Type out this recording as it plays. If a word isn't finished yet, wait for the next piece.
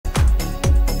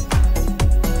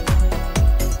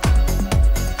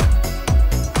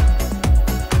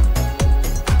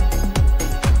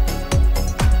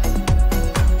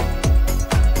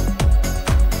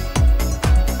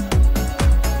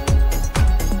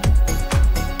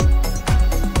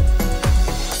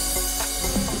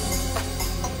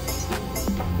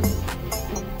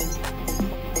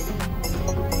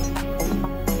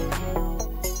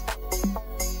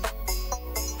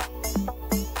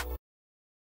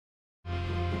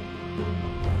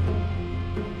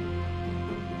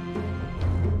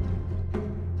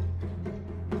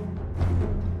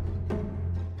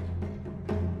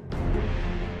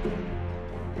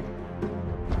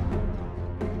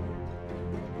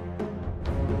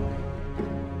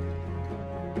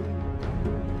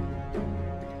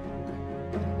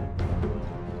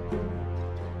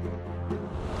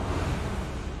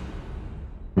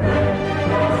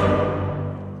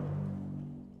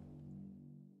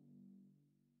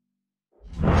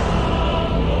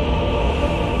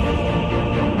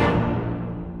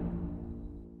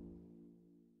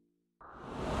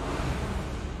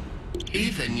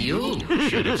Even you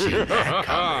should have seen that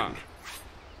coming.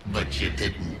 But you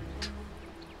didn't.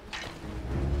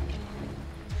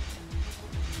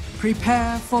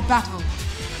 Prepare for battle.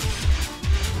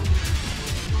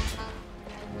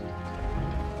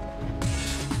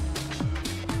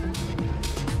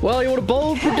 Well, you want a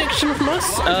bold prediction from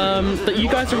us? That you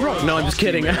guys are wrong. No, I'm just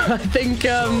kidding. I think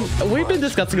we've been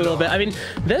discussing a little bit. I mean,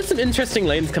 there's some interesting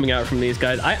lanes coming out from these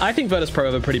guys. I think VIRTUS Pro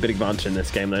have a pretty big advantage in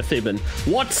this game, though. Theban,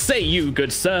 what say you,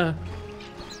 good sir?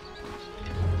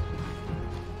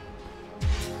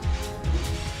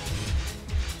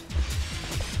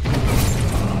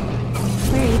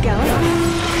 Where are you going?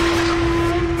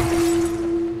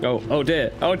 Oh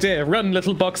dear, run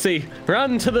little Boxy,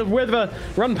 run to the river,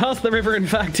 run past the river. In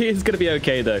fact, he is going to be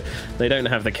okay though. They don't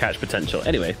have the catch potential.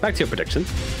 Anyway, back to your prediction.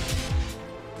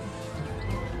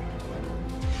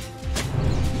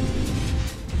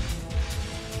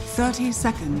 "30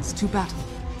 seconds to battle."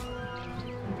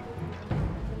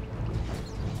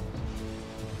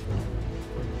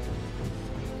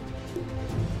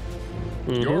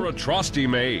 You're a trusty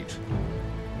mate.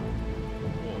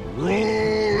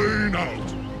 Rolling out.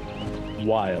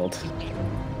 Wild.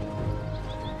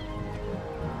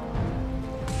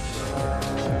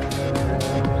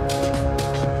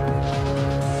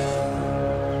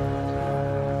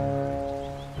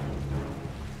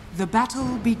 The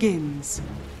battle begins.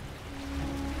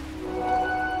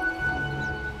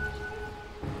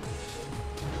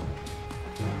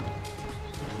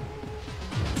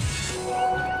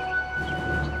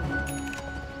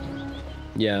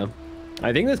 Yeah.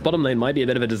 I think this bottom lane might be a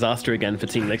bit of a disaster again for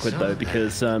Team Liquid, though,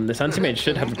 because this anti-mage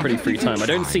should have a pretty free time. I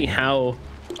don't see how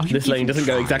this lane doesn't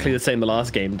go exactly the same the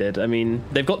last game did. I mean,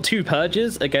 they've got 2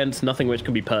 purges against nothing which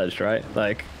can be purged, right?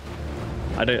 Like,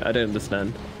 I don't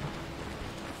understand.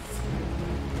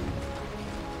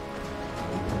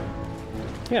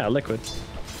 Yeah, Liquid.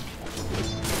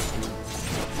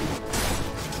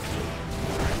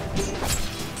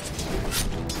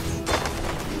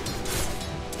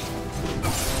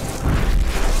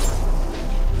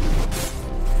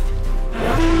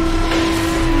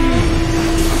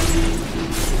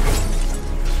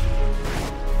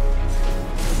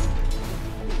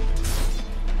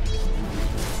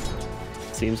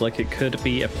 Seems like it could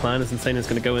be a plan, as Insane is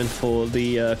going to go in for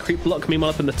the creep block.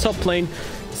 Meanwhile, up in the top lane,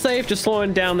 Save just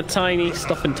slowing down the Tiny,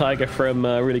 stopping Tiger from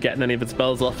really getting any of its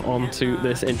spells off onto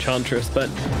this Enchantress. But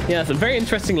yeah, some very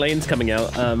interesting lanes coming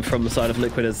out from the side of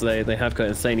Liquid, as they have got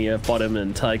Insania bottom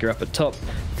and Tiger up at top.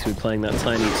 To playing that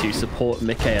Tiny to support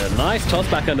Mickey. A nice toss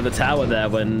back under the tower there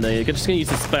when they're just going to use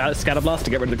the Scatter Blast to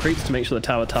get rid of the creeps to make sure the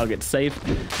tower target's safe,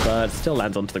 but it still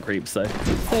lands onto the creeps, so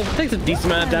it takes a decent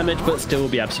amount of damage, but still will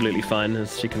be absolutely fine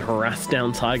as she can harass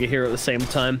down Tiger here at the same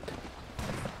time.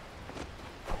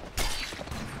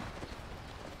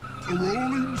 A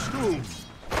rolling stone.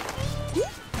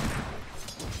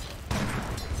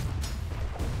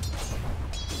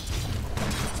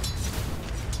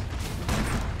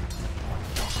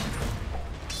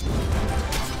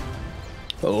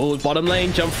 Oh, bottom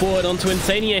lane, jump forward onto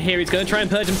Insania here. He's going to try and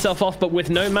purge himself off, but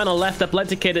with no mana left,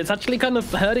 Athletic-Kid, it's actually kind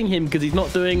of hurting him because he's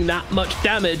not doing that much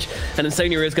damage, and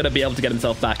Insania is going to be able to get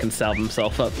himself back and salve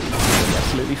himself up.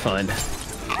 Absolutely fine.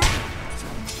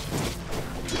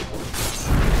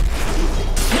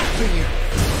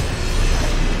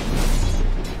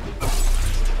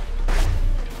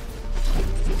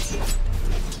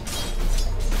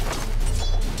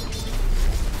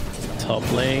 Top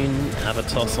lane, have a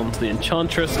toss onto the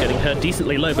Enchantress, getting her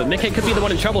decently low, but Mickey could be the one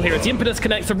in trouble here as the Impetus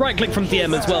connects a right click from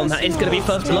DM as well, and that is going to be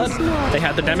first blood. They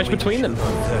had the damage between them.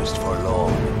 Thirst for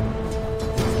long.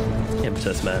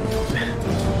 Impetus, man.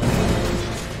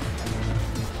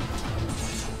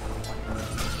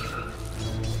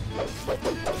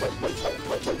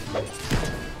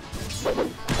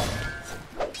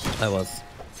 I was.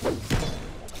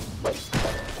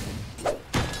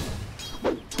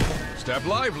 Step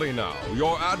lively now.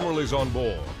 Your admiral is on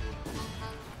board.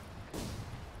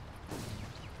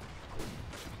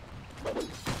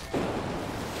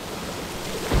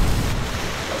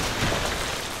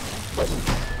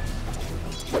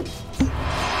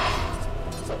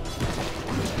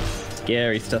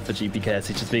 Scary stuff for GPKS.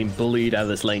 He's just being bullied out of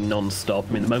this lane non-stop.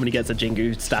 I mean, the moment he gets a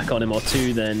Jingu stack on him or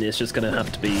two, then it's just going to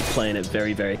have to be playing it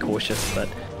very, very cautious. But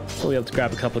we'll be able to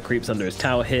grab a couple of creeps under his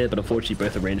tower here, but unfortunately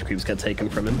both the range creeps get taken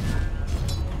from him.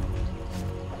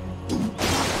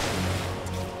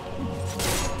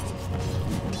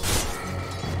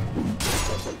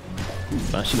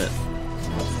 Smashing it.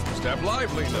 Step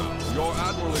lively now. Your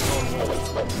admiral is on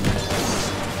board.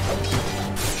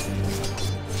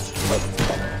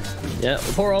 Yeah,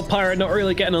 poor old Pirate not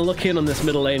really getting a look in on this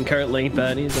middle lane currently,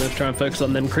 but he's going to try and focus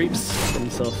on them creeps, get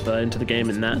himself into the game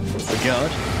in that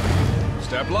regard.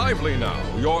 Step lively now.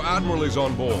 Your admiral is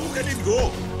on board. Let it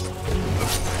go.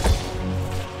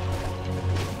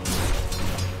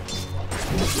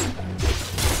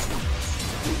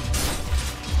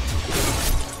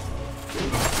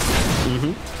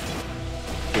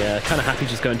 Yeah, kind of happy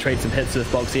just go and trade some hits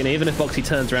with Bo3, and even if Bo3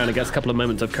 turns around and gets a couple of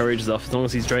moments of courage off, as long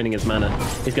as he's draining his mana,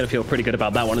 he's going to feel pretty good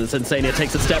about that one. And Sensania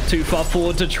takes a step too far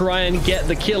forward to try and get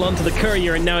the kill onto the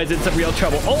courier, and now he's in some real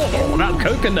trouble. Oh, that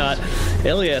coconut!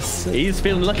 Ilias, he's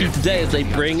feeling lucky today as they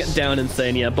bring down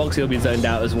Insania. Bo3 will be zoned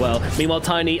out as well. Meanwhile,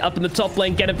 Tiny up in the top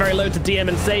lane, get it very low to DM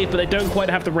and save, but they don't quite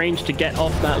have the range to get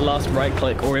off that last right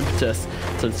click or impetus.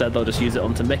 So instead, they'll just use it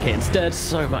onto Mickey instead.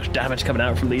 So much damage coming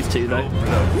out from these two, though.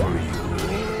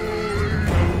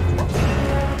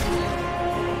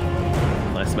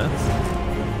 Nice maths.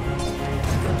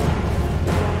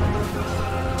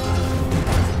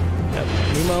 Yep.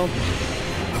 Meanwhile,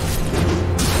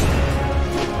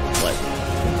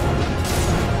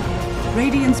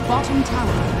 Radiant's bottom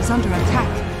tower is under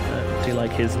attack. do you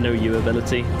like his no you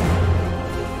ability?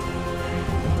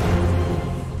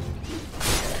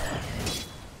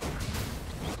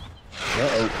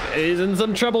 Uh-oh. He's in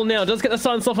some trouble now. Does get the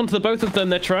silence off onto the both of them.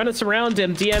 They're trying to surround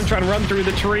him. DM trying to run through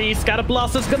the tree. Scatter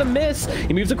Blaster's gonna miss.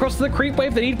 He moves across to the creep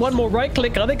wave. They need one more right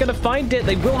click. Are they gonna find it?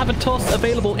 They will have a toss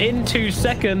available in 2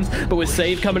 seconds, but with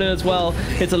save coming in as well,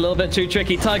 it's a little bit too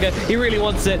tricky. Tiger, he really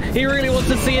wants it. He really wants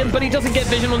to see him, but he doesn't get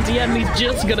vision on DM. He's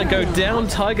just gonna go down.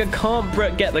 Tiger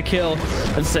can't get the kill.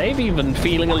 And save even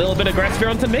feeling a little bit aggressive here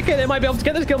onto Mickey. They might be able to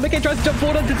get this kill. Mickey tries to jump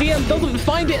forward onto DM. Doesn't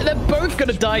find it. They're both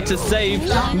gonna die to save.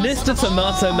 Mr.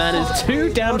 Tomato Man is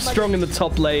too damn strong in the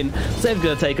top lane. Save's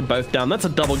gonna take them both down. That's a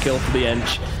double kill for the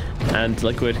Ench. And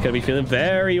Liquid gonna be feeling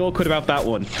very awkward about that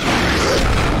one.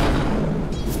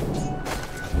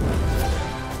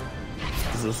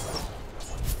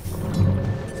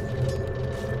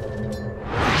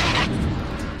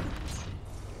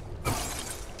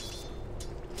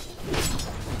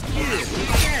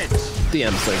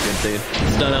 DM's so good, dude.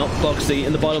 Stun out Bo3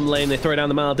 in the bottom lane. They throw down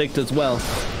the Maledict as well,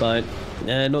 but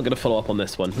not going to follow up on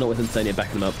this one. Not with Insania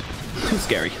backing them up. Too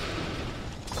scary.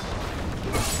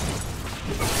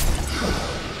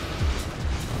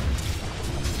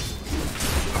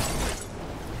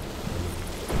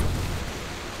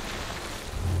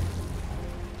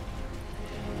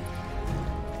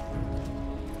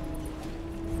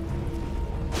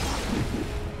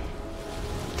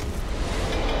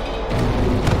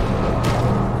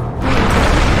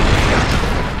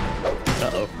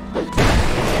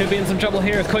 Be in some trouble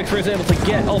here as Quaker is able to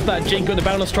get off that Jinko. The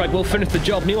Boundless Strike will finish the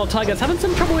job. Meanwhile, Tiger's having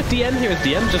some trouble with DM here as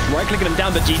DM just right-clicking him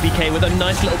down the GPK with a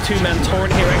nice little 2-man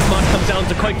torrent here. X-Mark comes down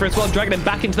to Quaker as well, dragging him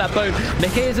back into that boat.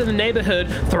 Mickey is in the neighborhood,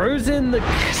 throws in the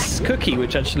cookie,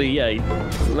 which actually, yeah,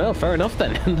 well, fair enough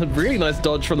then. A really nice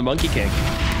dodge from the Monkey King.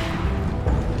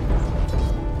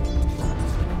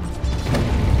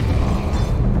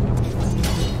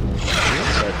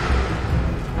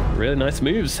 Really nice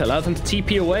moves, allows them to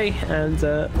TP away, and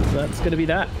that's going to be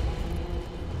that.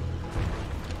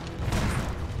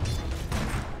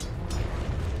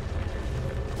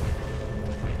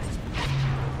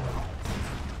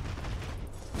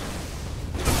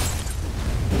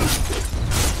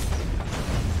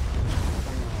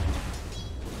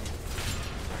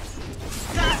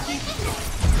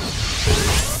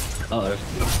 Uh-oh.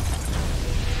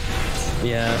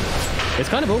 Yeah. It's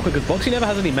kind of awkward because Bo3 never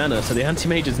has any mana, so the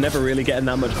anti-mage is never really getting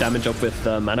that much damage up with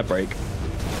mana break.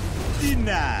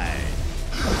 Denied.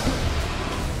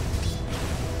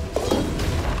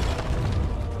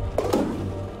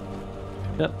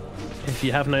 Yep. If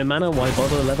you have no mana, why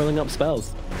bother leveling up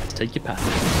spells? Just take your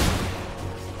passive.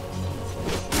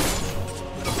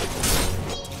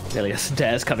 Ilias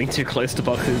dares coming too close to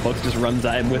Bo3. Bo3 just runs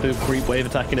at him with a creep wave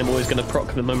attacking him, always going to proc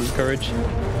the moment's courage.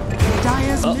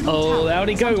 Uh-oh, out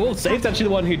he go. Oh, Save's actually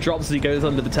the one who drops as he goes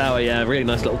under the tower. Yeah, really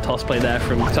nice little toss play there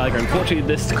from Tiger. Unfortunately,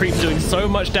 this creep's doing so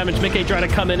much damage. Mickey trying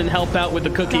to come in and help out with the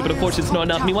cookie, but unfortunately it's not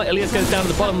enough. Meanwhile, Ilias goes down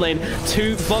to the bottom lane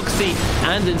to Bo3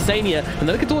 and Insania. And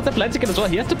they're looking towards Atlantic as well.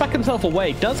 He has to back himself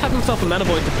away. Does have himself a mana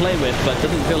void to play with, but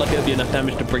doesn't feel like it'll be enough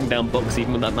damage to bring down Bo3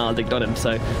 even with that Maledict on him.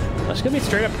 So that's going to be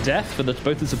straight up death for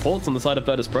both the supports on the side of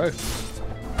VIRTUS Pro.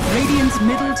 Radiant's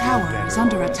middle tower is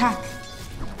under attack.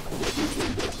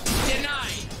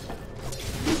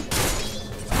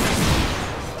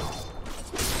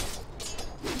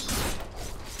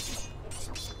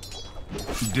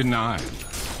 Denied.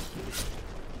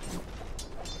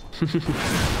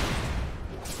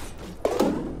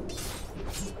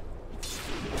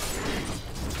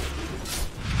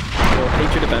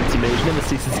 never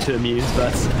ceases to amuse.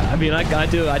 But I mean, I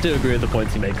do agree with the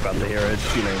points you make about the heroes.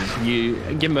 You know, you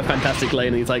give him a fantastic lane,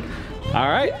 and he's like, all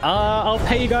right, I'll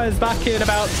pay you guys back in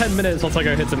about 10 minutes once I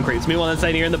go hit some creeps. Meanwhile,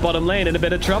 Insania in the bottom lane in a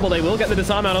bit of trouble. They will get the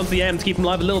disarm out onto the AM to keep him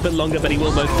alive a little bit longer, but he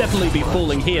will most definitely be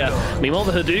falling here. Meanwhile,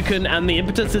 the Hadouken and the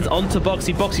impetus is onto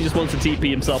Bo3. Bo3 just wants to TP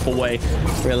himself away,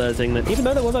 realizing that even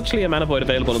though there was actually a mana void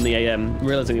available in the AM,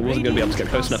 realizing he wasn't going to be able to get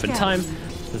close enough in time,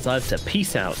 decides to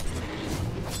peace out.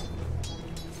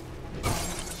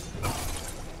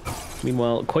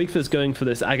 Meanwhile, Quaker's going for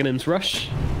this Aghanim's Rush.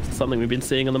 Something we've been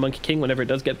seeing on the Monkey King whenever it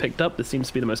does get picked up. This seems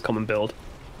to be the most common build.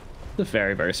 They're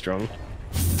very, very strong.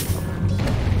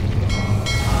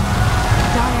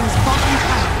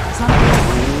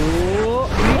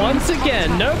 Once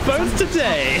again, no boats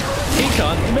today. He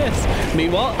can't miss.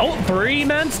 Meanwhile, oh, Bree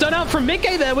man stun out from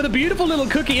Mickey there with a beautiful little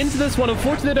cookie into this one.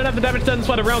 Unfortunately, they don't have the damage turn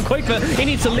sweat around Quaker. He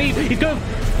needs to leave. He's going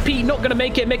P not going to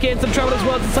make it. Mickey in some trouble as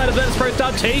well. Inside of VIRTUS Pro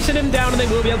start chasing him down, and they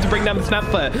will be able to bring down the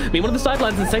SAPPHIRE. I mean, one of the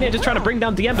sidelines, Insania just trying to bring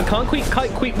down DM, but can't quite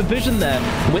keep the vision there.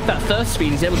 And with that thirst speed,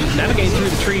 he's able to navigate through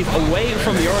the trees away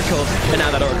from the Oracle. And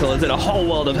now that Oracle is in a whole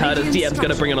world of hurt as DM's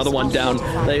going to bring another one down.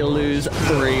 They lose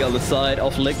 3 on the side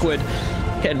of Liquid.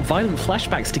 Getting violent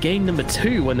flashbacks to game number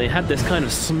 2 when they had this kind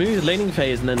of smooth laning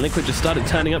phase, and then Liquid just started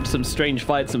turning up to some strange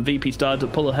fights, and VP started to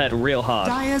pull ahead real hard.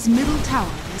 Dire's middle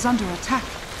tower is under attack.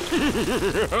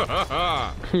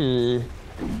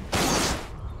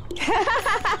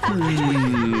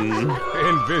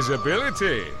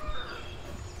 Invisibility.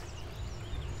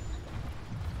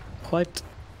 Quite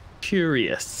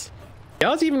curious. I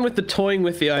was even with the toying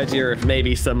with the idea of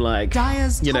maybe some like,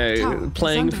 you know,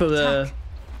 playing for the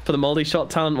multi-shot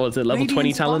talent. What was it, level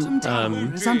 20 talent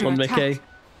on Mickey?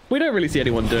 We don't really see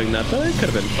anyone doing that, but it could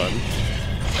have been fun.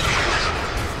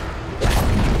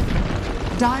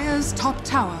 Dire's top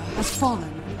tower has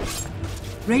fallen.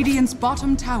 Radiant's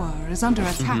bottom tower is under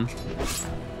attack.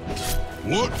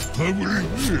 What have we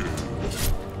here?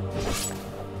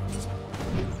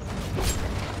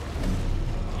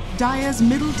 Dire's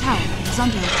middle tower is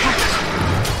under attack.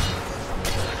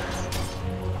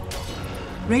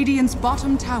 Radiant's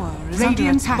bottom tower is under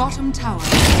attack. Bottom tower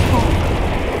has fallen.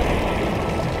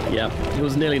 Yeah, it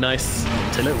was nearly nice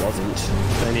until it wasn't.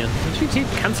 Insania. She keep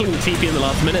cancelling the TP in the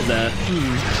last minute there.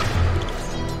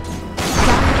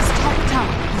 Dire's top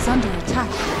tower is under attack.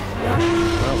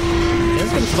 Well,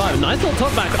 he's going to survive. Nice little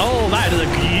top back. Oh, that is a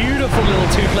beautiful little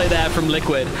 2-play there from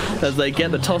Liquid as they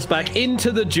get the toss back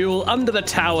into the duel under the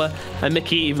tower, and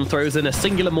Mickey even throws in a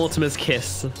singular Mortimer's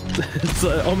kiss. It's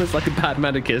almost like a bad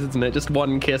manner kiss, isn't it? Just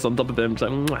one kiss on top of him. So,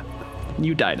 mwah,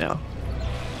 you die now.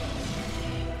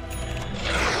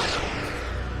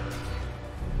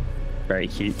 Very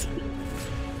cute.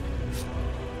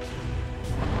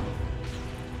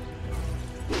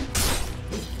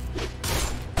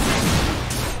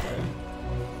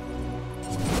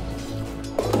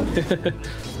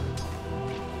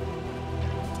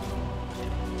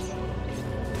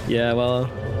 Yeah, well,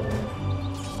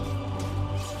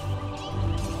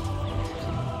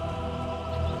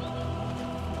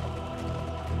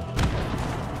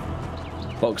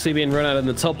 Bo3 being run out in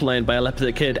the top lane by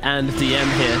Epileptic Kid and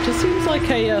DM here just seems like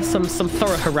a some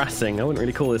thorough harassing. I wouldn't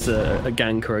really call this a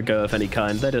gank or a go of any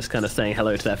kind. They're just kind of saying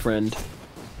hello to their friend.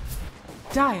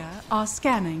 Dire are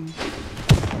scanning.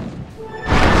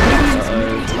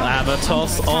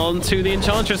 Avatos onto the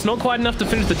Enchantress. Not quite enough to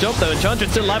finish the job though.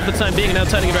 Enchantress still alive for the time being, and now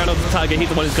turning around onto the Tiger. He's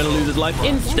the one who's going to lose his life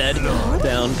instead.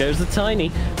 Down goes the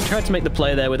Tiny. Tried to make the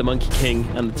play there with the Monkey King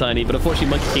and the Tiny, but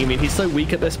unfortunately Monkey King, I mean, he's so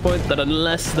weak at this point that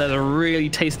unless there's a really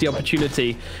tasty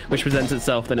opportunity which presents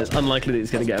itself, then it's unlikely that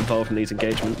he's going to get involved in these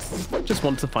engagements. Just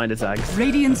wants to find his Zags.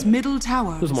 Radiant's middle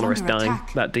tower Doesn't want to risk dying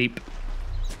that deep.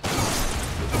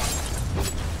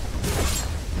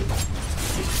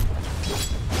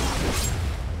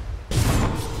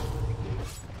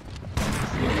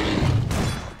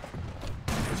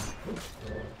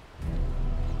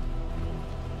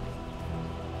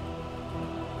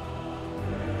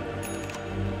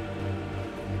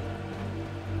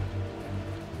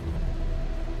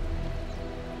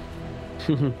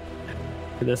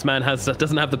 This man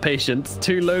doesn't have the patience.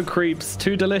 Too low creeps,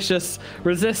 too delicious.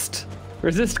 Resist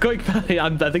quick. I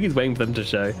think he's waiting for them to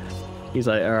show. He's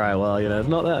like, all right, well, you know, there's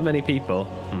not that many people.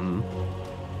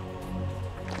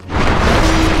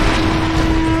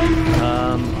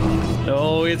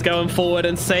 Oh, he's going forward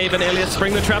and save and Ilias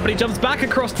spring the trap, but he jumps back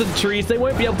across the trees. They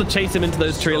won't be able to chase him into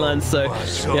those tree lines. So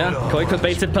yeah, Koika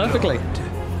baits it perfectly.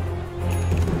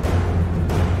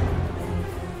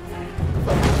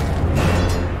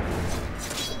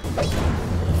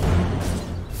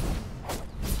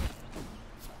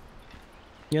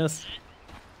 Yes.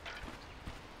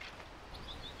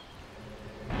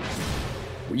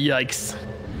 Yikes.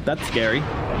 That's scary.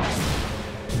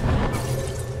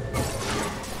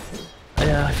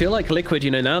 Yeah, I feel like Liquid,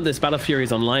 you know, now this Battle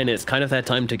Fury's online, it's kind of their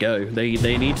time to go.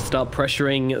 They need to start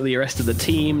pressuring the rest of the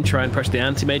team, try and pressure the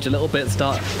anti-mage a little bit,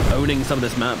 start owning some of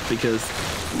this map, because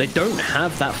they don't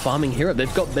have that farming hero.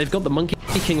 They've got the Monkey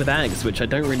King with Ags, which I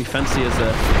don't really fancy as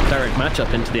a direct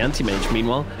matchup into the anti-mage.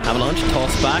 Meanwhile, Avalanche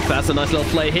toss back. That's a nice little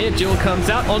play here. Jewel comes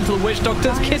out onto the Witch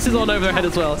Doctors, kisses on over her head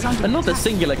as well. And not a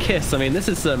singular kiss. I mean, this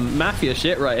is some mafia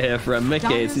shit right here from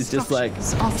Mickey. He's just like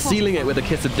sealing it with a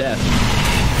kiss of death.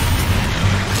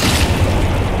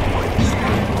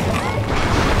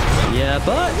 Yeah,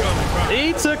 but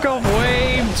he took off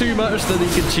way too much than he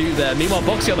could chew there. Meanwhile,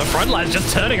 Bo3 on the front line is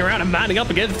just turning around and manning up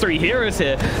against 3 heroes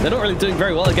here. They're not really doing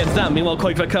very well against that. Meanwhile,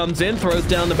 Koikva comes in, throws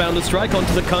down the Boundless Strike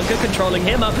onto the Kunkka, controlling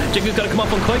him up. Jingu's got to come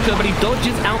up on Koikva, but he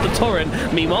dodges out the torrent.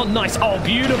 Meanwhile, nice,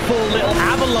 beautiful little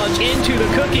avalanche into the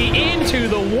cookie, into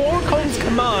the Warcom's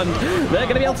command. They're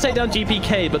going to be able to take down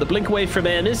GPK, but the blink away from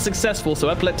Aeon is successful, so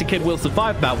Epileptic Kid will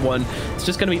survive that one. It's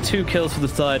just going to be 2 kills for the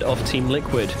side of Team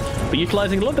Liquid, but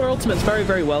utilizing a lot of their ultimates very,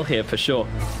 very well here for sure.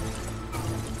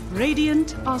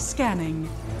 Radiant are scanning.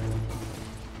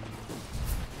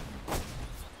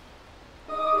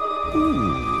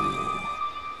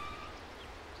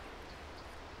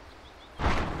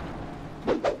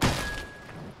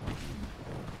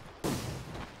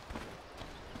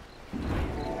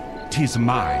 Tis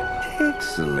mine.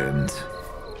 Excellent.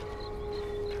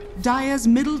 Dire's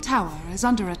middle tower is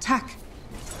under attack.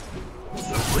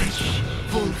 Wish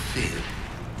fulfilled.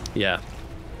 Yeah.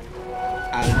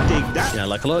 I'll take that. Yeah,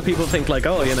 like a lot of people think like,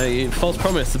 oh, you know, False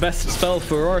Promise, the best spell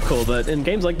for Oracle, but in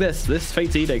games like this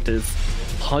Fate's Edict is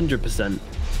 100%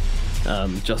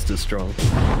 just as strong.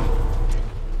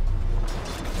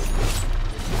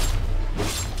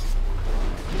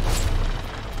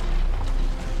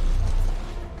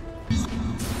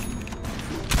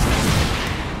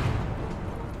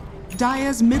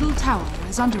 Dire's middle tower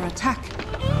is under attack.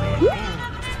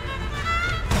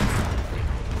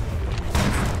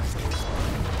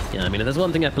 Yeah, I mean, if there's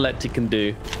one thing Epileptic can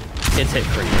do, it's hit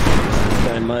free.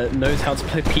 And knows how to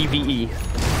play PvE.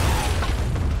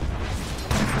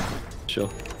 Sure.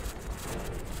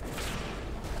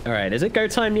 Alright, is it go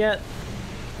time yet?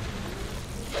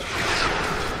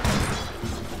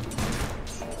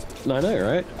 I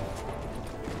know, right?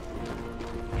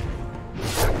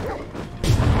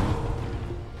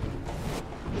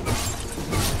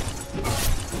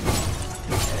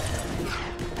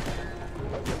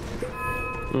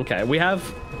 Okay, we have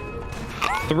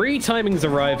 3 timings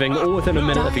arriving, all within a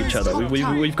minute of each other.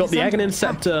 We've got the Aghanim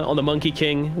Scepter on the Monkey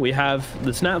King, we have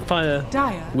the Snapfire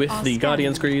with the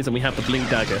Guardian Screws, and we have the Blink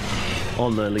Dagger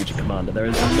on the Legion Commander. There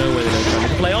is no way they're going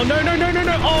to play. Oh, no, no, no, no,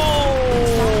 no!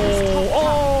 Oh!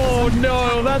 Oh,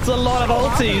 no! That's a lot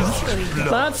of ultis.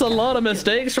 That's a lot of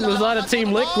mistakes from the side of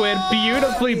Team Liquid.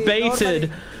 Beautifully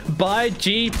baited by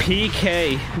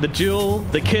GPK. The duel,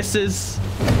 the kisses.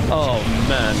 Oh,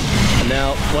 man. And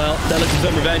now, well, they're looking for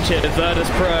some revenge here. VIRTUS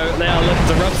Pro, they are looking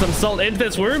to rub some salt into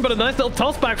this wound, but a nice little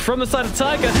toss back from the side of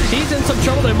Tiger. He's in some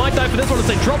trouble. They might die for this one as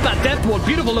they drop that Death Ward.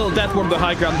 Beautiful little Death Ward on the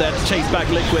high ground there to chase back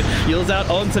Liquid. Heals out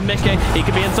onto Mickey. He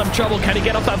could be in some trouble. Can he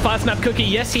get off that Fire Snap cookie?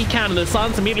 Yes, he can. And the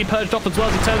silence immediately purged off as well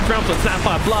as he turns around for a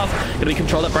Snapfire Blast. Going to be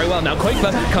controlled up very well. Now,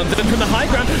 Koikva comes in from the high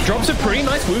ground, drops a pretty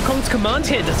nice Wukong's command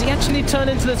here. Does he actually turn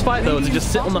into this fight, though, or does he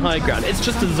just sit on the high ground? It's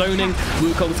just a zoning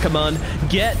Wukong's command.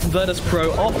 Get VIRTUS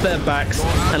Pro off their backs,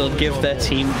 and it'll give their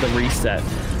team the reset.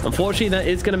 Unfortunately, that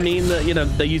is going to mean that, you know,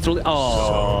 they used all...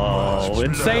 Oh,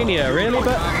 Insania, really?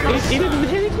 But he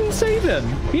didn't save him.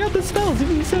 He had the spells, he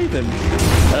didn't save him.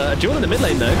 A duel in the mid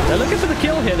lane, though. They're looking for the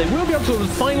kill here. They will be able to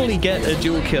finally get a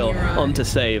dual kill on to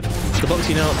save. The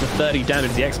Bo3 now up to 30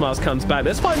 damage. The X-Mars comes back.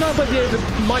 This fight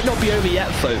might not be over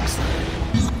yet, folks.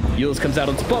 Yules comes out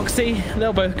onto Bo3.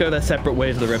 They'll both go their separate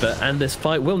ways of the river, and this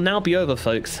fight will now be over,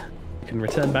 folks. You can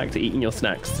return back to eating your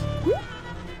snacks.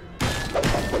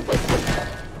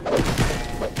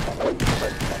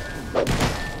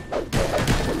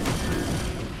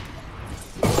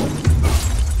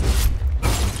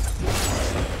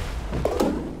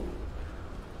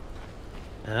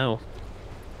 Ow.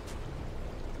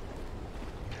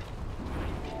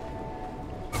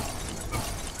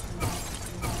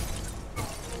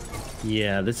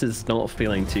 Yeah, this is not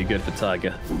feeling too good for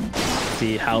Tiger.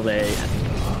 See how they...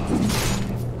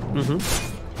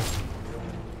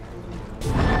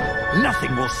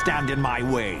 Nothing will stand in my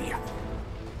way.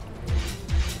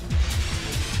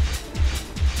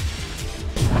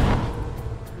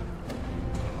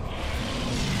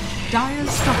 Dire's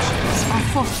structures are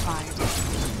fortified.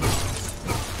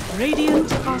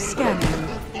 Radiant are scanning.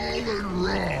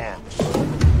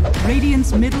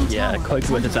 Radiant's middle Yeah, tower Koiku is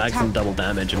with under attacks attack. and double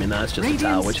damage. I mean, that's just a Radiant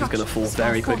tower, which is going to fall structures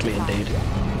very are quickly fortified. indeed.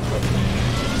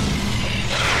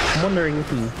 I'm wondering,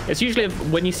 it's usually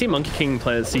when you see Monkey King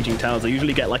players sieging towers, they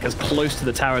usually get like as close to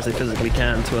the tower as they physically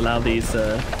can to allow these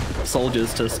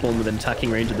soldiers to spawn within attacking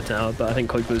range of the tower, but I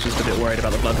think Koiku was just a bit worried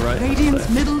about the blood right. Radiant's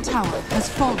middle tower has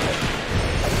fallen.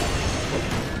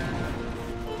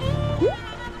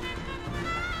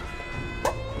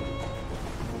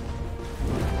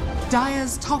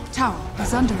 Dire's top tower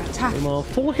is under attack. Meanwhile,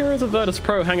 4 heroes of Virtus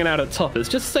Pro hanging out at top. It's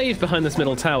just saved behind this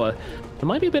middle tower. There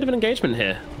might be a bit of an engagement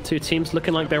here. Two teams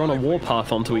looking like they're on a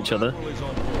warpath onto each other.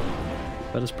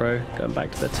 Virtus Pro going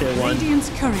back to their tier 1. Radiant's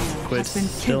courier Squid's has been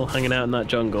still killed. hanging out in that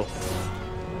jungle.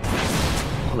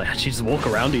 Oh, they actually just walk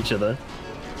around each other.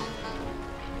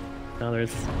 Now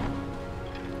there's...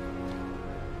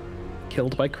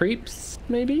 Killed by creeps,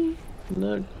 maybe?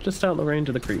 No, just out the range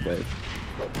of the creep wave.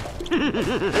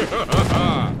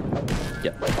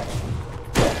 Yep.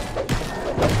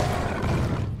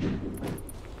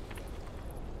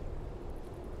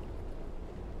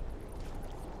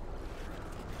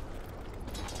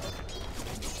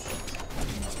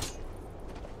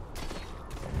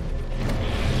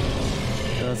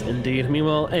 Does indeed.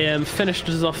 Meanwhile, AM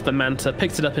finishes off the Manta,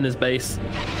 picks it up in his base,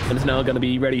 and is now going to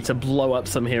be ready to blow up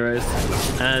some heroes.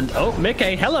 And, oh,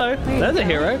 Mickey, hello! There's a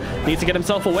hero. Needs to get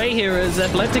himself away here as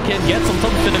Bleftikin gets on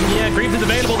top of him. Yeah, Greaves is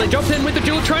available. They jumped in with the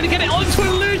duel, trying to get it onto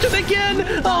Illusion again!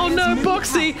 Oh no,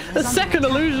 Boxy! A second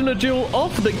Illusion of duel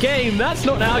off the game. That's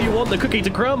not how you want the cookie to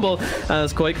crumble.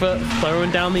 As Quakefoot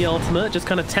throwing down the ultimate, just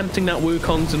kind of tempting that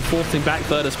Wukongs and forcing back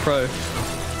Virtus Pro.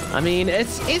 I mean,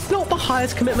 it's not the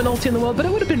highest commitment ulti in the world, but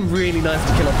it would have been really nice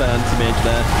to kill off that anti-mage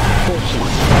there.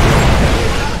 Fortunately.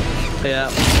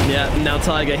 Yeah, now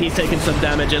Tiger, he's taking some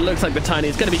damage. It looks like the Tiny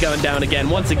is going to be going down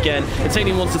again. Once again,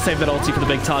 Insania wants to save that ulti for the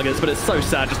big targets, but it's so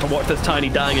sad just to watch this Tiny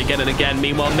dying again and again.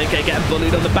 Meanwhile, Mickey getting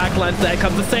bullied on the backlines. There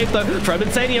comes the save, though, from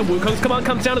Insania. Wukong's command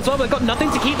comes down as well, but they've got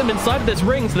nothing to keep them inside of this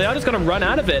ring, so they are just going to run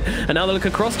out of it. And now they look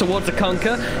across towards the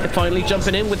Conquer. They're finally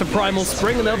jumping in with the Primal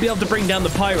Spring, and they'll be able to bring down the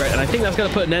Pirate. And I think that's going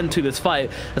to put an end to this fight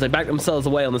as they back themselves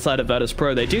away on the side of Virtus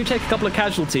Pro. They do take a couple of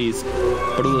casualties,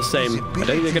 but all the same, I don't think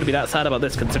they're going to be that sad about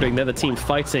this, considering they're the team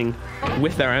fighting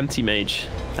with their anti-mage,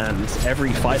 and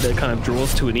every fight that kind of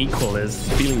draws to an equal is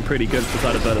feeling pretty good for the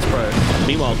side of Virtus Pro.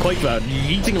 Meanwhile, Quakefoot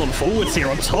yeeting on forwards here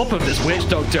on top of this Witch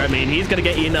Doctor. I mean, he's going to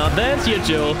get you now. There's your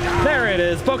duel. There it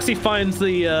is. Boxy finds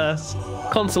the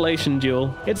consolation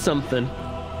duel. It's something.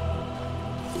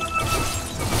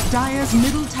 Dire's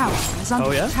middle tower is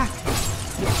under attack.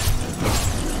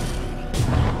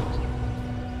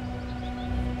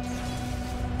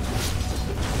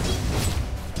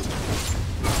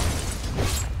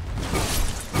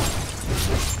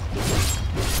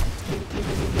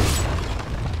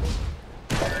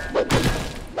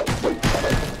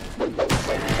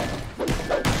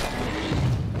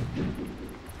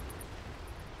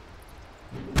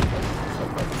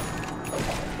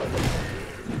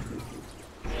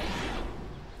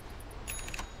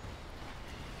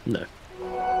 No.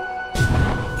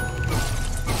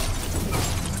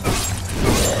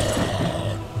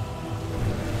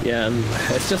 Yeah, and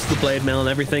it's just the blade mail and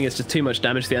everything. It's just too much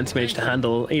damage for the anti-mage to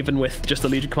handle. Even with just the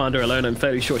Legion Commander alone, I'm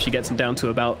fairly sure she gets him down to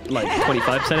about like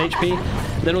 25%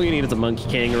 HP. Then all you need is a Monkey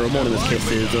King or a Mortimer's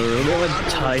Kisses or a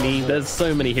Tiny. There's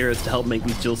so many heroes to help make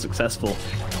these duels successful.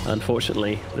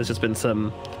 Unfortunately, there's just been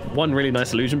one really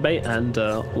nice illusion bait and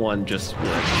one just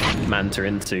Manta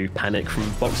into panic from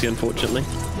Boxy, unfortunately.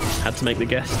 Had to make the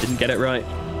guess, didn't get it right.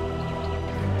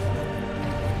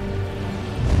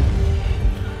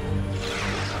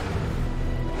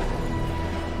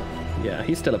 Yeah,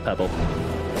 he's still a pebble.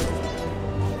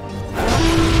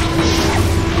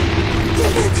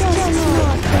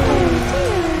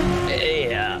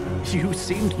 Yeah. You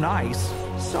seemed nice.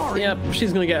 Sorry. Yep,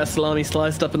 she's going to get a salami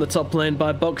sliced up in the top lane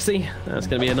by Boxy. That's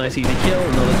going to be a nice easy kill,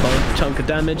 another chunk of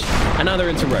damage. And now they're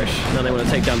into Roche. Now they want to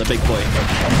take down the big boy.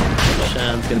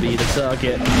 Shan's going to be the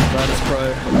target. Virtus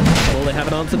Pro. Will they have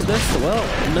an answer to this? Well,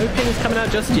 no ping is coming out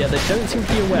just yet. They don't seem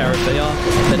to be aware. If they are,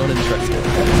 they're not interested.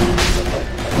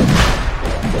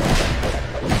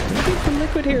 From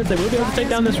Liquid here, they will be able to take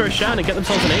down this Roshan and get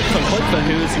themselves an Aegis on Quakefoot,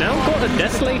 who's now got a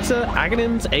Desolator,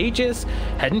 Aghanims, Aegis,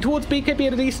 heading towards BKB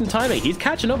at a decent timing. He's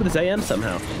catching up with his AM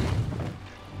somehow.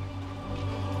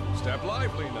 Step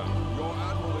lively now. Your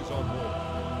admiral is on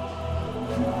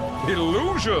board.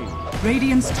 Illusion!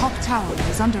 Radiant's top tower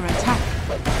is under attack.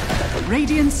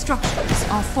 Radiant structures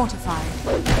are fortified.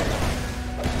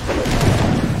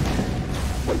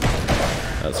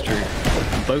 That's true.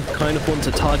 Both kind of want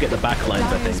to target the backlines,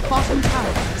 I Dire's think. bottom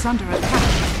tower is under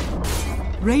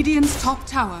attack. Radiant's top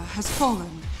tower has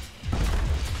fallen.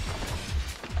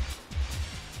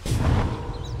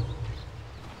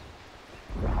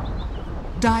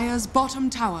 Dire's bottom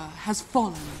tower has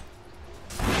fallen.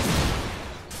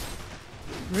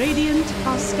 Radiant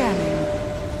are scanning.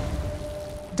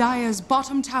 Dire's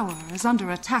bottom tower is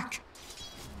under attack.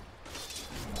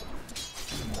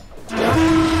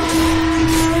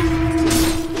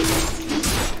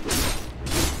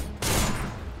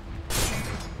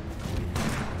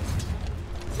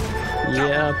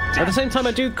 Yeah, at the same time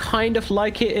I do kind of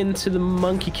like it into the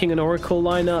Monkey King and Oracle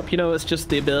lineup. You know, it's just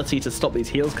the ability to stop these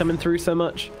heals coming through so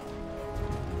much.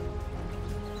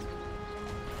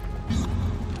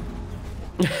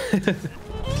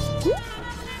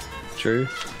 True.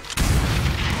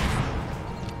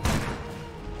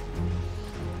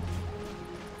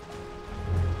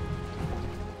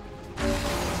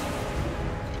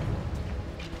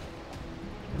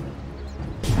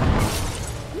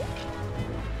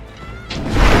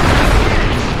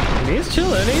 He's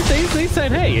chilling. He's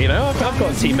saying, hey, you know, I've got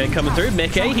a teammate coming through.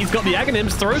 Mickey, he's got the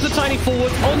Aghanims, throws the Tiny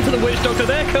forward onto the Witch Doctor.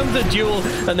 There comes the duel,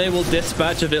 and they will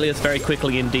dispatch Avilius very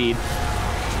quickly indeed.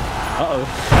 Uh-oh.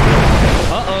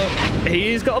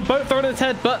 He's got a boat thrown in his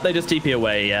head, but they just TP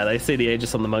away. Yeah, they see the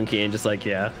Aegis on the monkey and just like,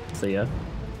 yeah, see ya.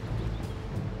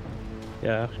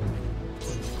 Yeah.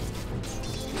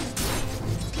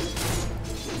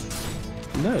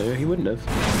 No, he wouldn't have.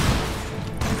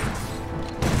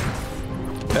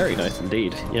 Very nice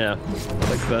indeed, yeah.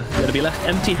 Like they're going to be left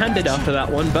empty-handed after that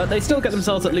one, but they still get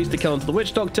themselves at least a kill onto the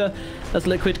Witch Doctor as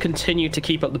Liquid continue to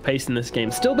keep up the pace in this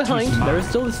game. Still behind, there is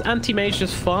still this anti-mage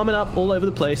just farming up all over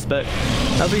the place, but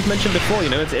as we've mentioned before, you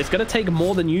know, it's going to take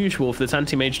more than usual for this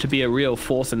anti-mage to be a real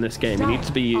force in this game. You need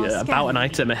to be about an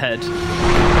item ahead.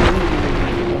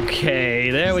 Okay,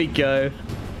 there we go.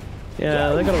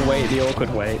 Yeah, they're going to wait the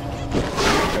awkward wait.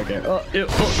 Okay.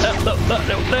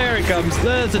 There it comes.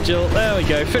 There's a Jill. There we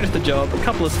go. Finish the job. A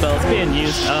couple of spells being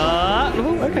used.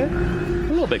 Okay. A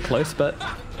little bit close, but.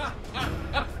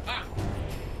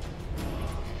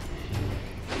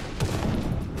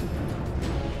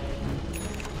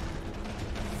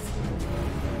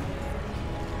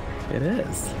 It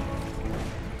is.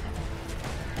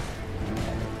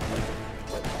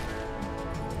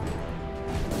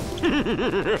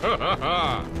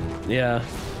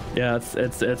 Yeah,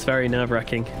 it's very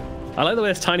nerve-wracking. I like the way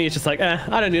this Tiny is just like,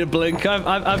 I don't need a blink.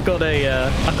 I've got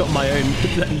my own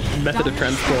method of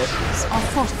transport.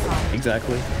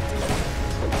 Exactly.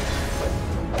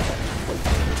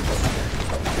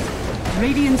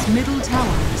 Radiant's middle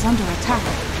tower is under attack.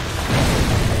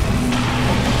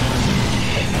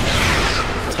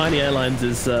 Tiny Airlines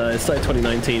is so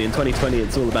 2019. In 2020,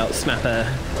 it's all about SAPPHIRE.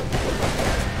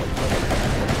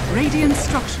 Radiant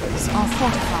structures are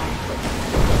fortified.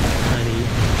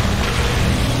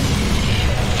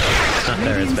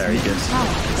 SAPPHIRE is very good.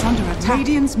 Is under attack.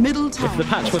 Radiant's middle tower. If the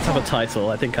patch would have a title,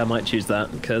 I think I might choose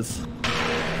that because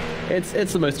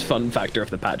it's the most fun factor of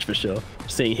the patch for sure.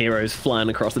 Seeing heroes flying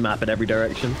across the map in every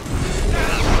direction.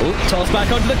 Ooh, toss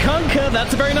back onto the Conquer.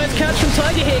 That's a very nice catch from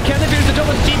Tiger here. Can they do the job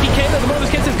with GPK? The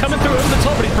Mortis Kiss is coming through over the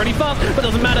top, but he's pretty fast. But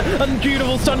doesn't matter. And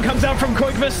beautiful stun comes out from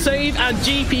Koikva. Save, and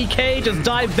GPK just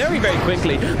died very, very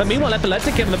quickly. But meanwhile,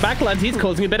 Epileptic Kid in the backlines, he's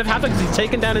causing a bit of havoc because he's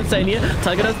taken down Insania.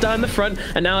 Tiger does die in the front,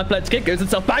 and now Epileptic Kid goes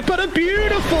himself back. But a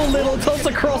beautiful little toss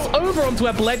across over onto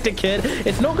Epileptic Kid.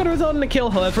 It's not going to result in a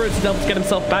kill, however. It's able to get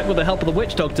himself back with the help of the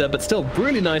Witch Doctor, but still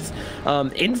really nice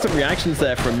instant reactions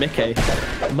there from Mickey.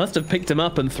 Must have picked him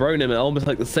up and thrown him at almost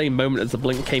like the same moment as the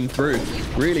blink came through.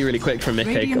 Really, really quick from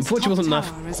Mickey. Unfortunately,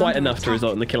 wasn't quite enough to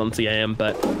result in the kill on CAM,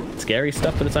 but scary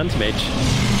stuff for this anti-mage.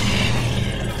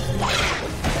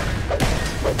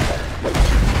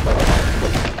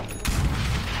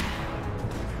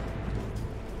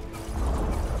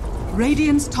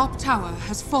 Radiant's top tower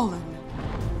has fallen.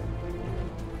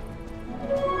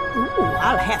 Ooh,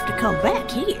 I'll have to come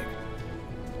back here.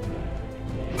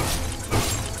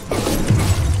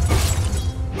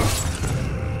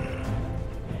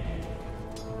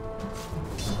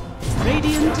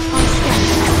 Radiant are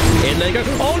scanning. In they go.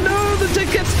 Oh no, the tick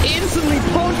gets instantly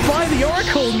pulled by the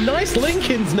Oracle. Nice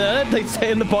Lincoln's nerd, they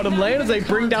say in the bottom lane as they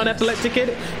bring down Epileptic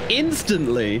Kid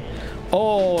instantly.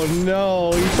 Oh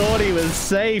no, he thought he was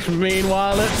safe.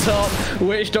 Meanwhile at top,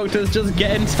 Witch Doctor's just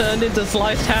getting turned into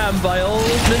sliced ham by old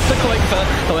Mr. Koikva.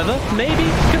 However,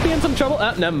 maybe could be in some trouble.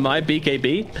 Never mind,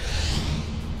 BKB.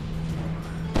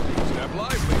 Step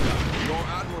lively now. Your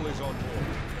admiral is on board.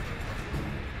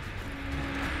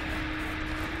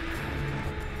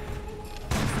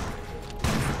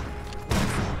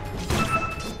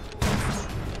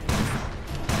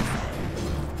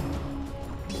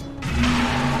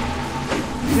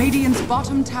 Radiant's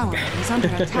bottom tower is under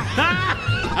attack.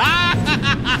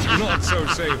 Not so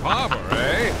safe harbor,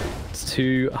 eh?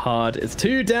 too hard. It's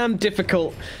too damn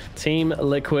difficult. Team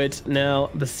Liquid now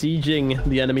besieging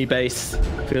the enemy base.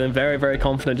 Feeling very, very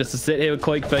confident just to sit here with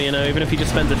Quake, but you know, even if he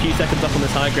just spends a few seconds up on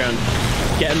this high ground,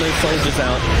 getting those soldiers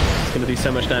out, it's going to do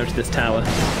so much damage to this tower.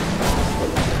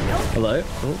 Hello?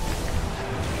 Oh.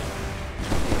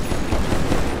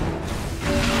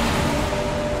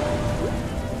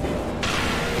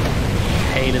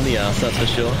 Pain in the ass, that's for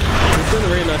sure. He's doing a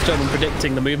really nice job in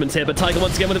predicting the movements here, but Tiger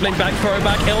once again with a blink back, throw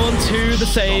back onto the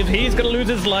save. He's going to lose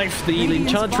his life. The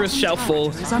Enchantress shall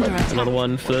fall. Another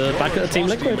one for back at the Team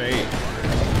Liquid.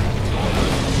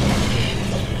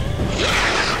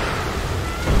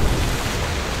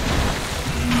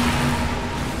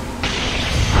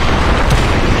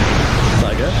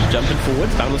 Jumping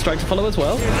forwards, Boundless Strike to follow as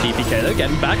well. GPK though,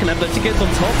 getting back, and Athletic gets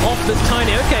on top of this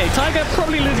Tiny. Okay, Tiger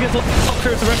probably losing his life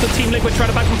as the rest of the Team Liquid trying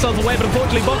to back themselves away, but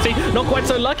unfortunately Bo3 not quite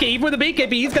so lucky. Even with the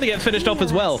BKB, he's going to get finished off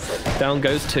as well. Down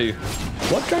goes 2.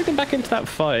 What dragged him back into that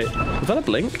fight? Was that a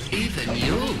blink? Even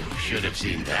you should have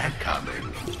seen that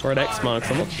coming. Or an X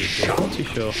marks, I'm not too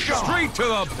sure. Straight to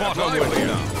the bottom with you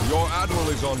now. Your Admiral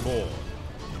is on board.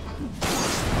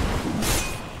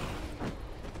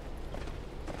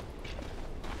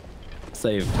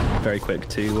 Save very quick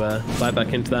to buy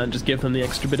back into that and just give them the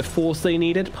extra bit of force they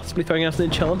needed, possibly throwing out an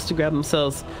enchant to grab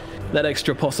themselves that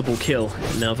extra possible kill.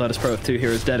 Now VIRTUS Pro with 2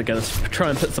 heroes dead are going to try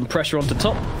and put some pressure onto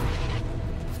top.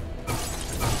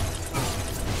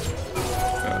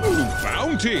 Ooh,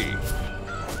 bounty!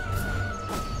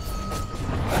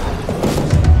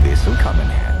 This'll come in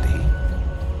handy.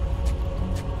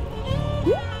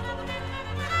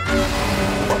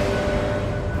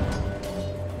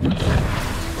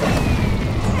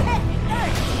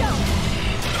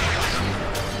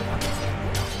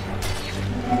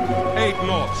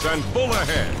 Norths and full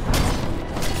ahead.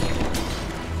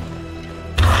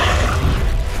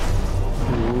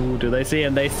 Ooh, do they see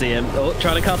him? They see him. Oh,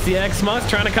 trying to cast the X marks,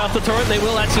 trying to cast the turret. They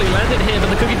will actually land it here,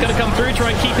 but the cookie's going to come through, try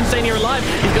and keep Insania alive.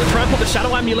 He's going to try and put the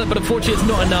Shadow Amulet, but unfortunately it's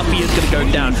not enough. He is going to go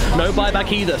down. No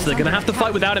buyback either, so they're going to have to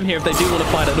fight without him here if they do want to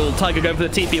fight at all. Tiger going for the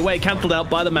TP away, cancelled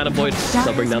out by the Mana Void.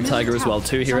 They'll bring down Tiger as well.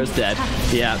 2 heroes dead.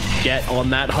 Yeah, get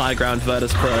on that high ground,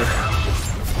 VIRTUS Pro.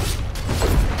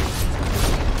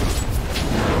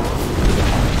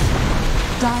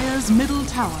 Dire's middle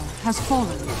tower has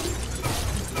fallen.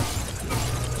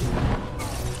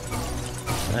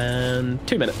 And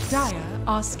 2 minutes. Dire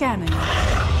are scanning.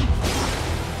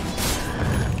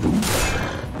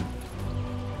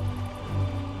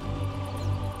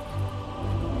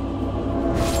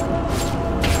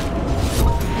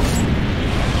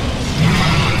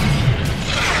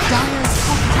 Dire's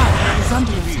top tower is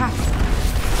under attack.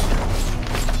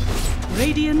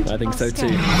 Radiant I think so too.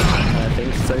 I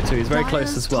think so too. He's very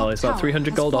close as well. He's about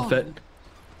 300 gold off it.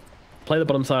 Play the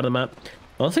bottom side of the map.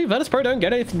 Honestly, VIRTUS Pro don't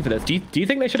get anything for this. Do you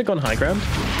think they should have gone high ground?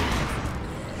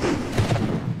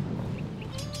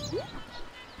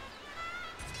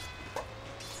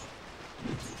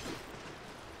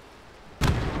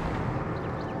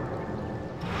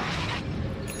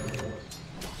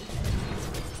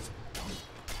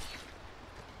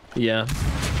 Yeah.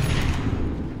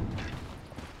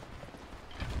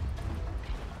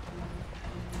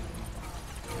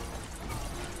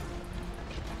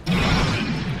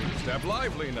 Step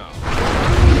lively now.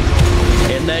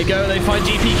 In they go, they find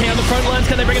GPK on the front lines.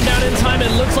 Can they bring him down in time? It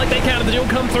looks like they can. The duel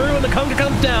come through and the conga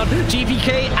comes down.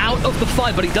 GPK out of the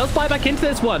fight, but he does buy back into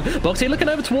this one. Bo3 looking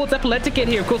over towards Epileptic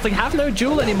here. Of course, they have no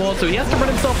duel anymore, so he has to run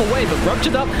himself away, but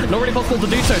ruptured up, not really possible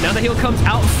to do so. Now the heal comes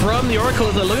out from the Oracle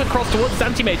as they look across towards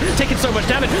Santimate, taking so much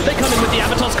damage. They come in with the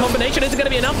Avatar's combination. Is it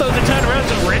going to be enough, though, to turn around,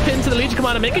 just rip into the Legion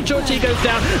Commander, making sure she goes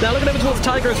down. Now looking over towards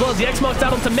Tiger as well as the X-Mark's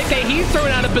out onto Mickey. He's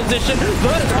thrown out of position.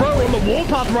 VIRTUS Pro on the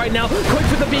warpath right now. Quick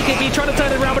with the BKB, trying to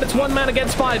turn it around, but it's 1 man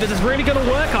against 5. Is this really going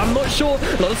to work? I'm not sure.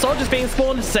 A lot of soldiers being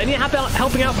spawned. Senia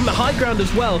helping out from the high ground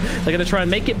as well. They're going to try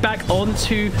and make it back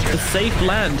onto the safe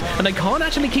land. And they can't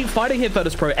actually keep fighting here,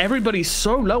 VIRTUS Pro. Everybody's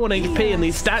so low on HP, and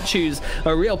these statues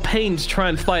are a real pain to try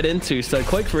and fight into. So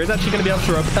Quakefor is actually going to be able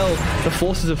to repel the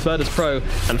forces of VIRTUS Pro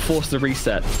and force the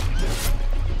reset.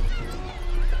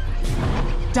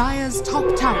 Dire's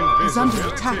top tower is under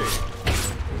attack.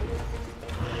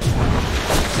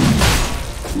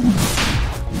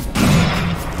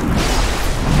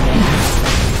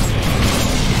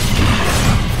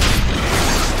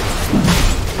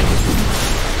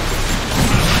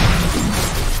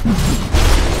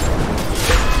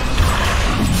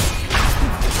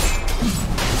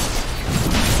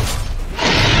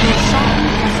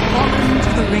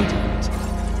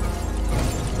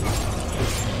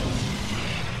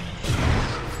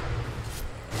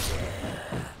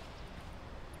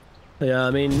 Yeah,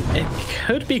 I mean, it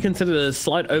could be considered a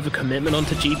slight overcommitment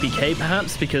onto GPK,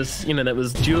 perhaps, because, you know, there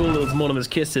was Duel, there was Mortimer's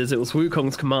Kisses, it was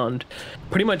Wukong's Command.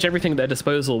 Pretty much everything at their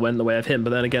disposal went the way of him,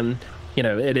 but then again, you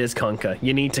know, it is Conker.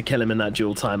 You need to kill him in that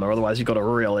duel timer, otherwise you've got a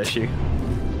real issue.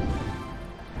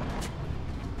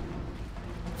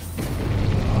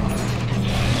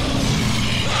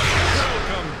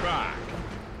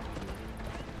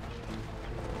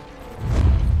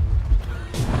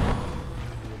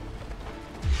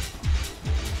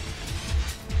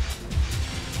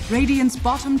 Radiant's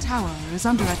bottom tower is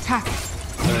under attack.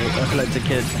 Epileptic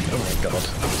Kid. Oh my god.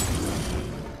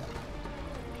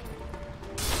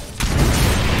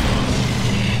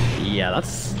 Yeah,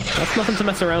 that's nothing to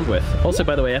mess around with. Also,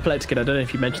 by the way, Epileptic Kid, I don't know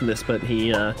if you mentioned this, but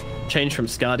he changed from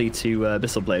Skadi to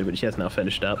Abyssal Blade, which he has now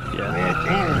finished up.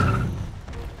 Yeah.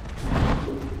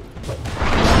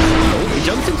 He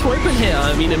jumps into open here.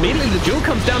 I mean, immediately the duel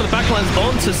comes down to the backlines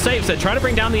onto safe. So trying to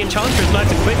bring down the Enchantress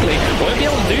nice and quickly. Won't be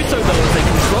able to do so though as they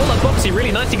control that Bo3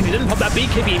 really nicely because he didn't pop that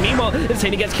BKB. Meanwhile,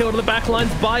 Insania gets killed on the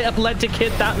backlines by Epileptic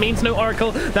Kid. That means no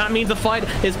Oracle. That means the fight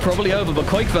is probably over. But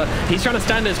Koikva, he's trying to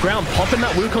stand his ground, popping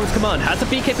that Wukong's Command. Has a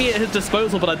BKB at his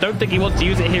disposal, but I don't think he wants to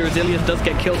use it here as Ilias does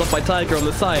get killed off by Tiger on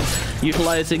the side,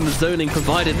 utilizing the zoning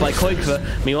provided by Koikva.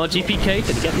 Meanwhile, GPK,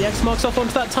 did he get the X marks off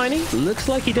onto that Tiny? Looks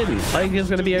like he didn't. Tiger's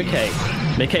going to be okay.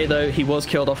 Mickey, though, he was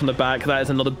killed off in the back. That is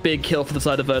another big kill for the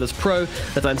side of VIRTUS Pro,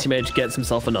 as Anti-Mage gets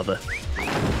himself another.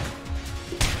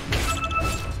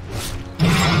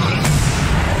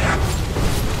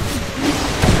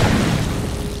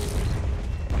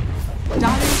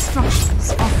 Dire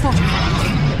structures are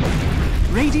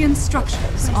fortified. Radiant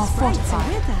structures are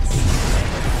fortified.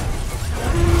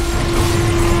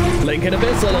 Link and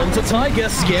Abyssal onto Tiger,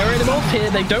 scaring him off here.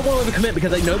 They don't want to overcommit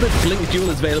because they know that Blink Duel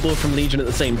is available from Legion at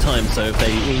the same time. So if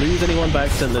they lose anyone by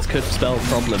accident, this could spell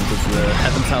problems as the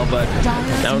Heaven's Halberd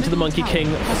down to the Monkey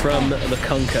King from the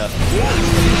Conker.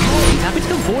 He's happy to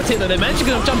come forward here though. They managed to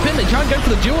jump in. They try and go for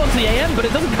the duel onto the AM, but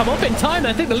it doesn't come off in time.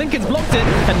 I think the Linken's blocked it.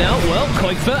 And now, well,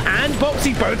 Koikva and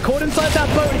Bo3 both caught inside that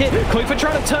boat here. Koikva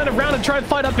trying to turn around and try and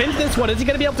fight up into this one. Is he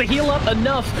going to be able to heal up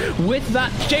enough with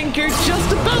that Jenku?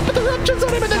 Just about, but the ruptures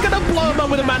on him and they're going to blow him up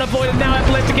with a Mana Void, and now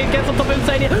Epileptic Kid gets on top of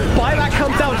Insania. Buyback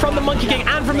comes down from the Monkey King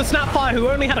and from the Snapfire, who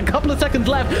only had a couple of seconds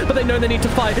left, but they know they need to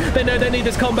fight. They know they need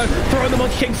this combo. Throwing the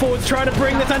Monkey King forwards, trying to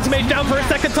bring this Anti-Mage down for a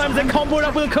second time. Then comboed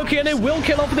up with a Cookie, and they will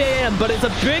kill off the AM, but it's a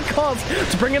big cost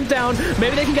to bring him down.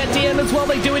 Maybe they can get DM as well.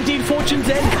 They do indeed. Fortune's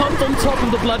End comes on top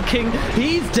of the Blood King.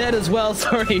 He's dead as well.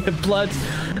 Sorry, Blood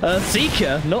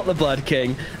Seeker, not the Blood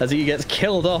King, as he gets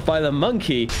killed off by the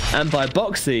Monkey and by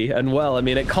Bo3. And well, I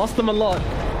mean, it cost them a lot,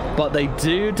 but they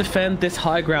do defend this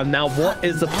high ground. Now, what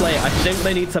is the play? I think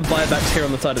they need some buybacks here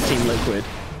on the side of Team Liquid.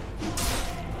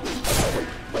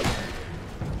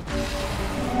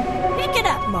 Pick it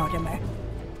up, Mortimer.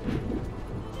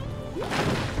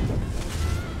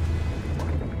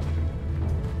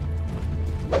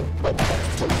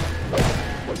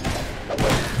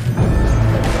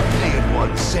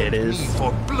 It is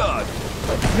for blood.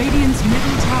 Radiant's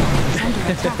middle tower is under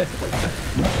attack.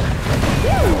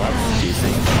 That's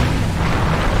juicy.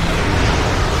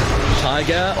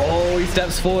 Tiger, oh, he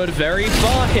steps forward very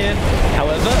far here.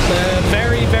 However, they're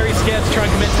very, very scared to try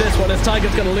and commit to this one as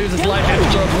Tiger's going to lose his life.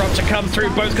 Edge Rupture comes through.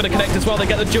 Both going to connect as well. They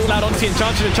get the duel out onto the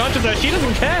Enchantress. Enchantress, though, she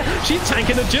doesn't care. She's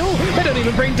tanking the duel. They don't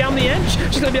even bring down the edge.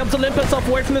 She's going to be able to limp herself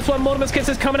away from this one. Mortimer's Kiss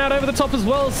is coming out over the top as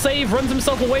well. Save runs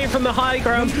himself away from the high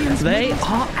ground. They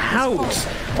are out.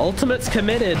 Ultimate's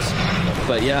committed.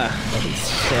 But yeah, it's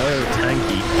so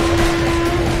tanky.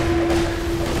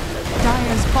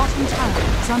 Dire's bottom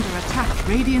tower is under attack.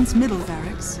 Radiant's middle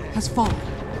barracks has fallen.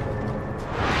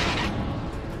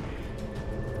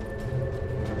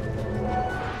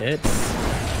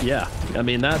 It's, yeah, I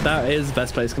mean, that is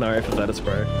best place scenario for VIRTUS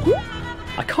Pro.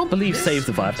 I can't believe Save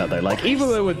survived that though. Like, even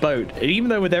though with Boat, even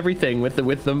though with everything, with the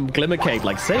Glimmer Cape,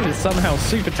 like Save is somehow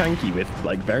super tanky with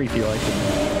like very few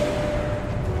items.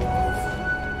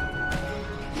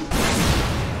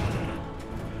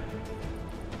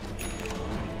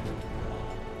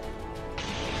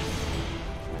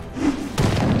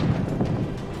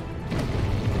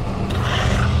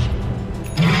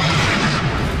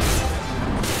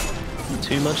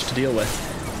 Too much to deal with.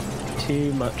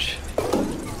 Too much.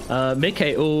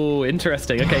 Mickey, oh,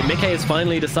 interesting. Okay, Mickey has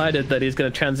finally decided that he's going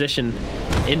to transition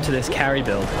into this carry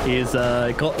build. He's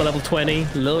got the level 20,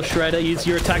 little shredder, use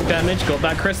your attack damage, got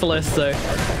that Chrysalis, so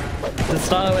the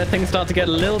start where things start to get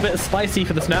a little bit spicy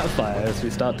for the Snapfire as we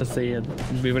start to see it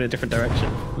move in a different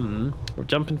direction. We're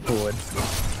jumping forward.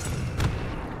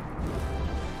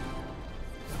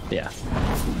 Yeah.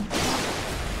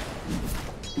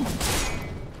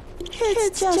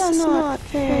 It's just not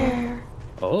fair.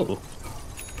 Oh.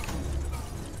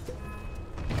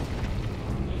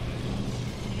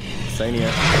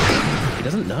 Sania. He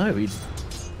doesn't know.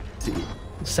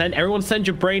 Everyone send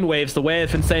your brainwaves the way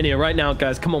of Insania right now,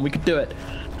 guys. Come on, we could do it.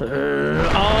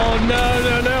 Oh,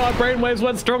 no. Our brainwaves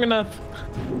weren't strong enough.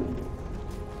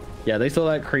 Yeah, they saw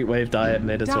that creep wave die at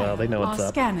mid as well. They know what's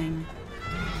up. Scanning.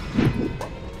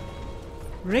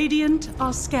 Radiant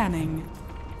are scanning.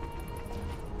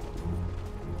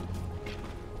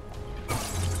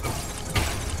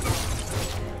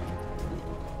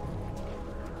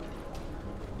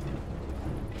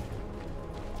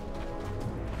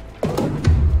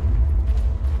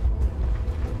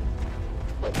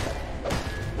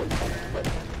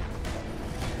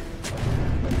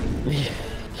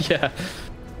 Yeah.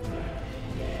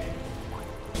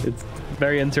 It's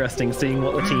very interesting seeing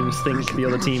what the teams think the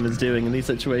other team is doing in these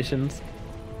situations.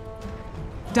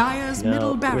 Dire's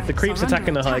middle barracks with the creeps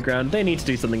attacking the high ground, they need to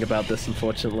do something about this,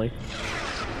 unfortunately.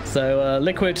 So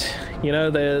Liquid, you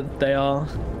know, they are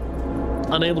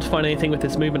unable to find anything with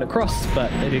this movement across,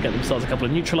 but they do get themselves a couple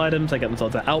of neutral items, they get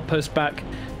themselves an outpost back,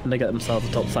 and they get themselves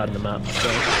the top side of the map. So,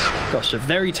 gosh, a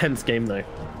very tense game though.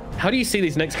 How do you see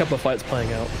these next couple of fights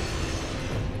playing out?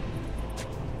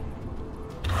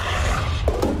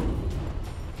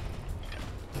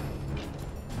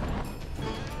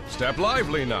 Step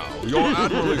lively now. Your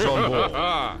admiral is on board.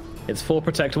 It's 4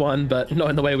 protect 1, but not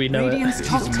in the way we know Radiant's it.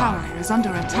 top tower is under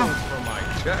attack. For my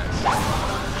chest.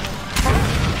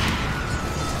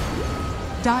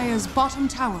 Dire's bottom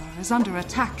tower is under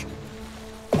attack.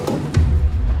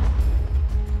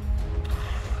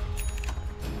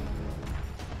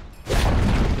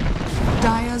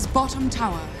 Dire's bottom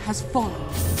tower has fallen.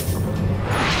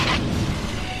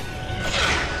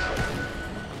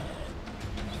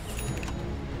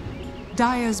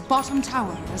 Dire's bottom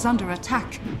tower is under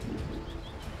attack.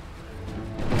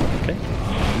 Okay,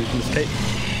 losing escape.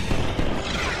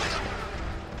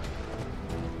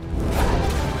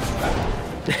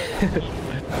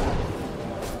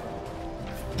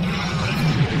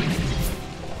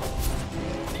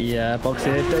 Yeah,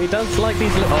 Bo3, he does like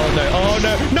these little... Oh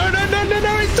no,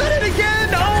 he's done it again!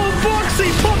 Oh,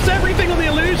 Bo3 pops everything on the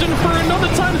illusion for another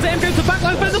time as AM goes to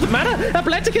backline, but it doesn't matter.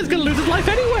 Atletic is going to lose his life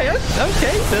anyway.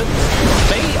 Okay, the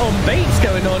bait on bait's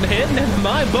going on here. Never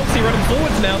mind, Bo3 running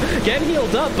forwards now, getting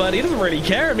healed up, but he doesn't really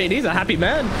care. I mean, he's a happy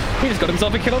man. He just got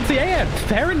himself a kill onto the AM.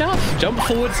 Fair enough. Jump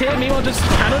forwards here. Meanwhile, just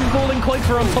cannonballing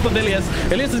Quaker on top of Ilias.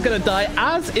 Ilias is going to die,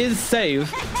 as is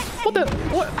Save. What the...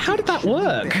 What? How did that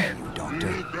work?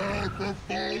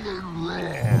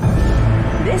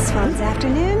 This one's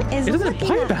afternoon is It doesn't looking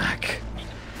buy up. back.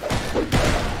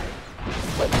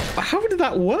 How did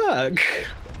that work?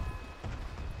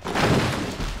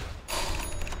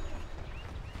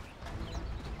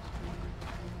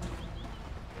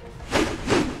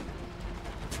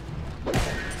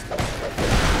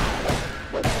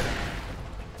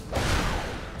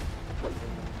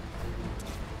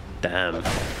 Damn.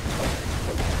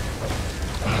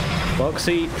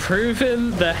 Bo3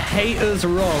 proving the haters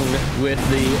wrong with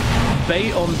the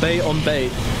bait on bait on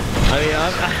bait. I mean,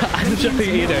 I'm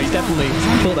joking, you know, he definitely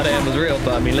thought that AM was real,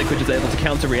 but I mean, Liquid is able to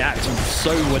counter-react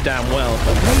so damn well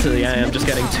to the AM just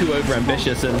getting too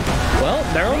over-ambitious, and, well,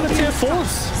 they're on the tier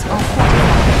 4s.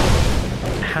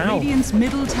 How? Radiant's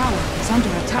middle tower is under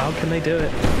attack. How can they do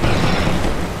it?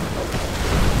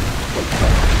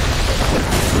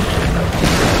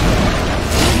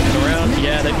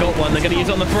 Yeah, they've got one. They're going to use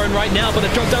it on the throne right now, but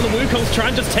they've dropped down the Wukongs,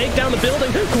 trying to just take down the building.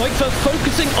 Quite first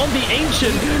focusing on the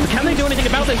Ancient. Can they do anything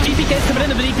about this? GPK's coming in,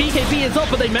 and the BKB is up,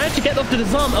 but they managed to get off the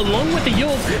disarm along with the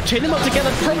Yules. Chain them up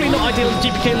together. Probably not ideal as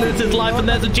GPK loses his life, and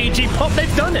there's a GG pop.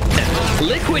 They've done it.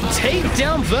 Liquid take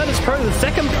down VIRTUS Pro, the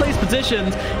second place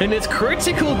positions in this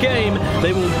critical game.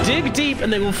 They will dig deep,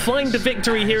 and they will find the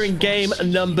victory here in game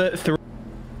number 3.